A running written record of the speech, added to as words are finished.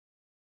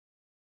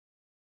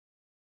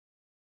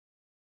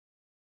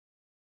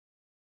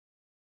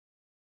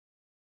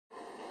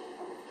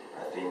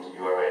think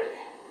you are ready.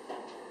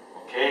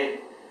 Okay?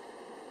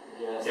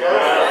 Yes.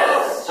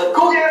 Yes. So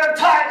go get a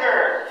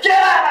tiger!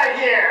 Get out of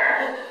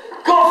here!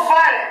 Go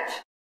fight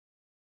it!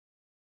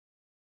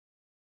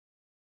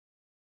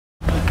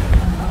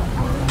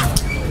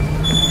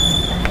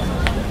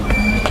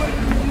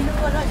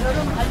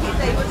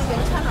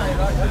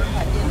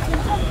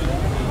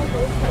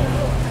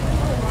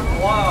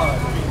 Wow,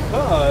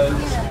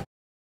 because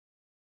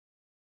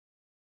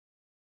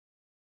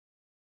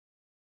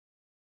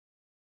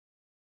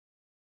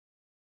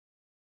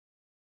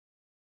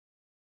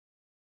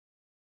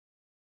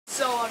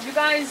So you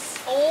guys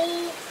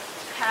all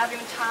having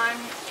time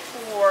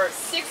for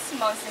 6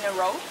 months in a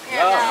row?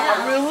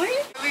 Yeah. Really?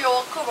 We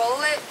woke up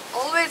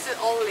always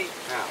early.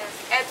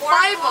 Yeah. At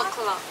 5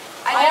 o'clock.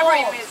 I never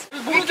miss.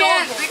 We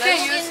can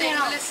use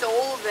English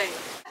all day.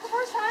 The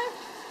first time,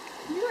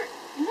 you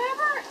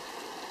never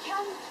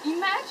can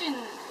imagine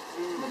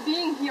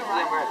being here,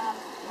 right?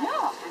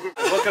 Yeah.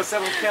 I woke up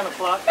 10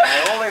 o'clock and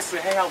I always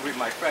hang out with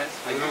my friends.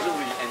 I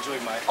usually enjoy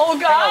my Oh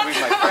hang God! out with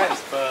my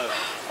friends, but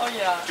Oh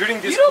yeah. during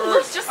this You don't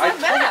look course, just like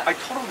that. I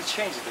totally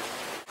changed it.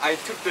 I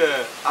took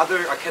the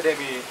other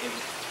academy in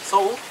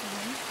Seoul,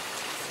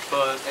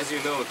 but as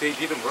you know, they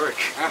didn't work.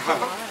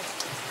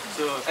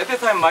 So at that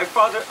time, my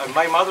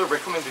mother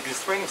recommended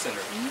this training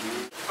center.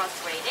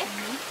 Frustrated.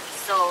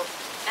 So,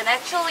 and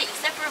actually,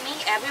 except for me,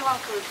 everyone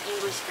could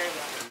English very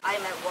well. I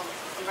met one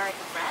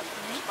American friend,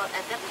 but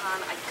at that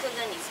time, I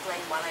couldn't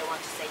explain what I want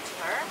to say to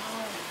her.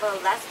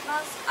 But last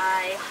month,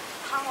 I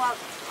hung up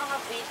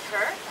with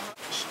her.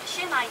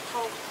 She and I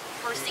talked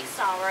for 6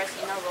 hours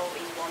in a row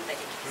in one day.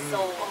 So,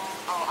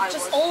 I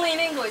Just was only in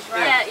English,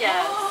 right?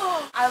 Yeah.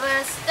 I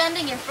was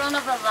standing in front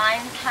of a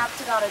line, have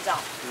to got a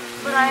job.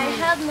 But I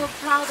had no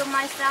proud of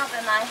myself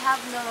and I have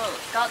no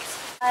guts.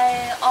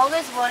 I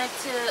always wanted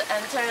to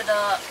enter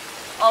the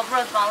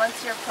abroad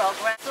volunteer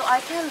program, so I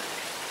can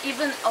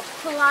even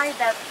apply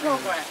that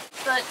program.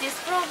 But this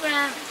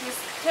program, this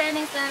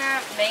training center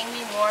made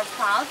me more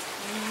proud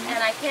and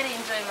I can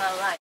enjoy my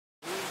life.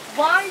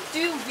 Why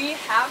do we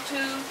have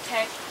to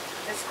take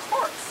this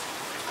course?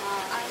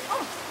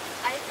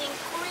 I think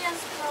Koreans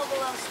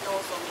problems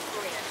knows only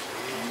Korean.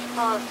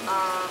 But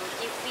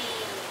if we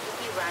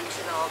went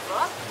to the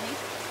abroad,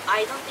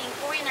 I don't think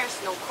foreigners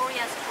know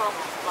Korean's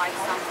problem, like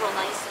some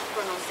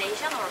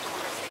pronunciation or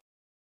conversation.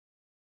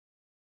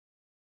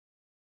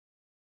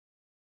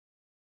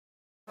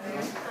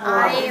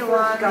 I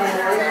want to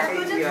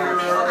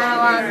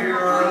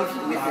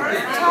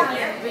talk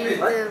with the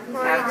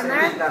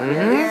foreigner.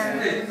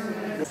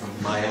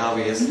 My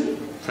hobby is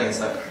playing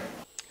soccer.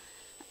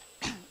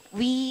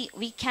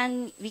 We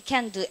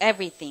can do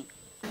everything.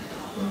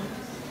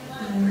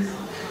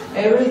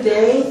 Every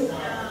day,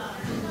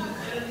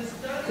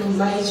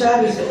 my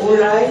job is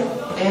alright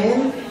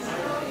and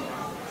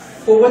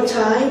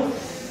overtime,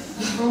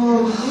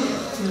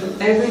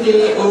 every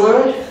day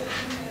or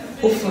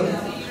often.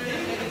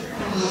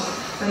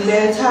 And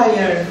they're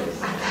tired.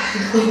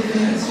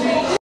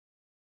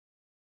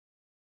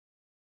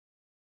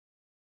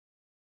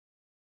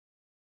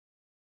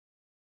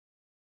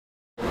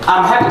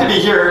 I'm happy to be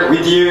here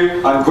with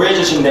you on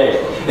graduation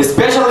day,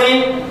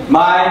 especially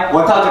my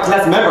 1,000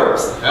 class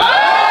members.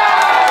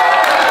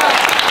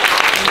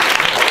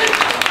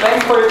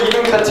 Thanks for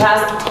giving me the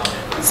chance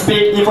to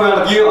speak in front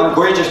of you on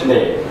graduation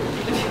day.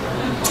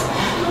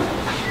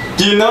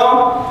 Do you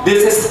know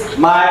this is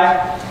my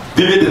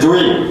vivid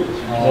dream?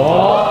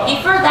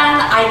 Before then,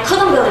 I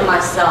couldn't believe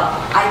myself,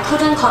 I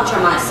couldn't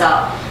control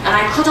myself, and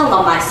I couldn't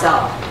love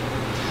myself.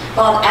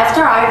 But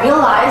after I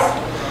realized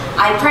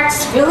I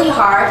practiced really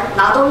hard,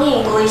 not only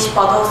English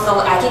but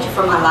also attitude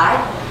for my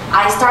life,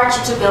 I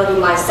started to build in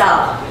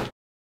myself.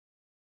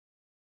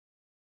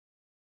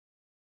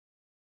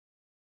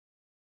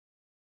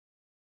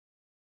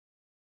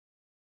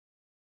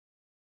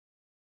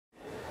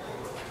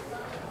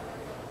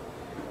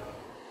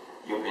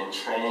 You've been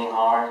training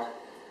hard,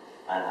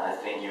 and I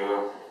think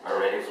you are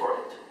ready for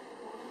it.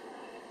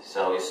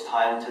 So it's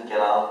time to get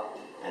out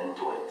and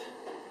do it.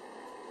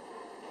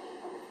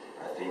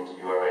 I think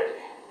you are ready.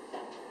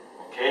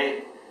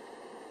 Okay?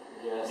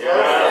 Yes.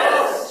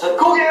 Yes. So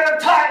go get a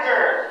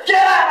tiger!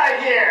 Get out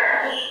of here!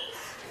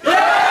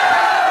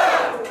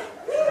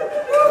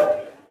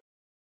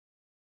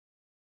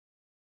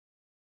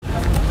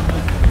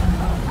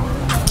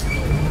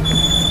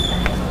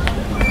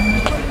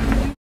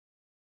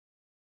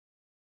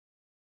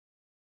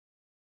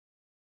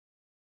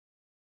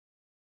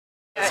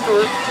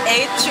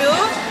 A to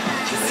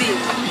Z.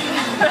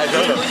 I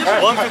don't know.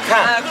 1 to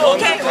 10.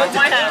 Okay, 1 to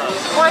 10.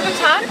 1 to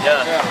 10?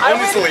 Yeah.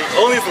 Honestly.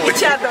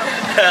 Each other.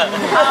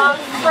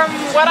 From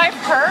what I've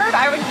heard,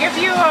 I would give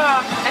you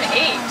an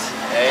 8.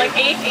 Like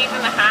 8,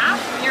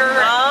 8.5. Your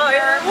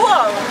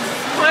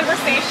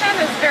conversation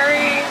is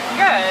very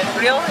good.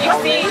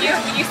 Really?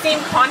 You seem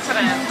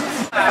confident.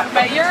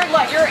 But your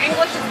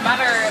English is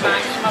better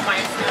than some of my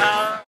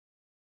students.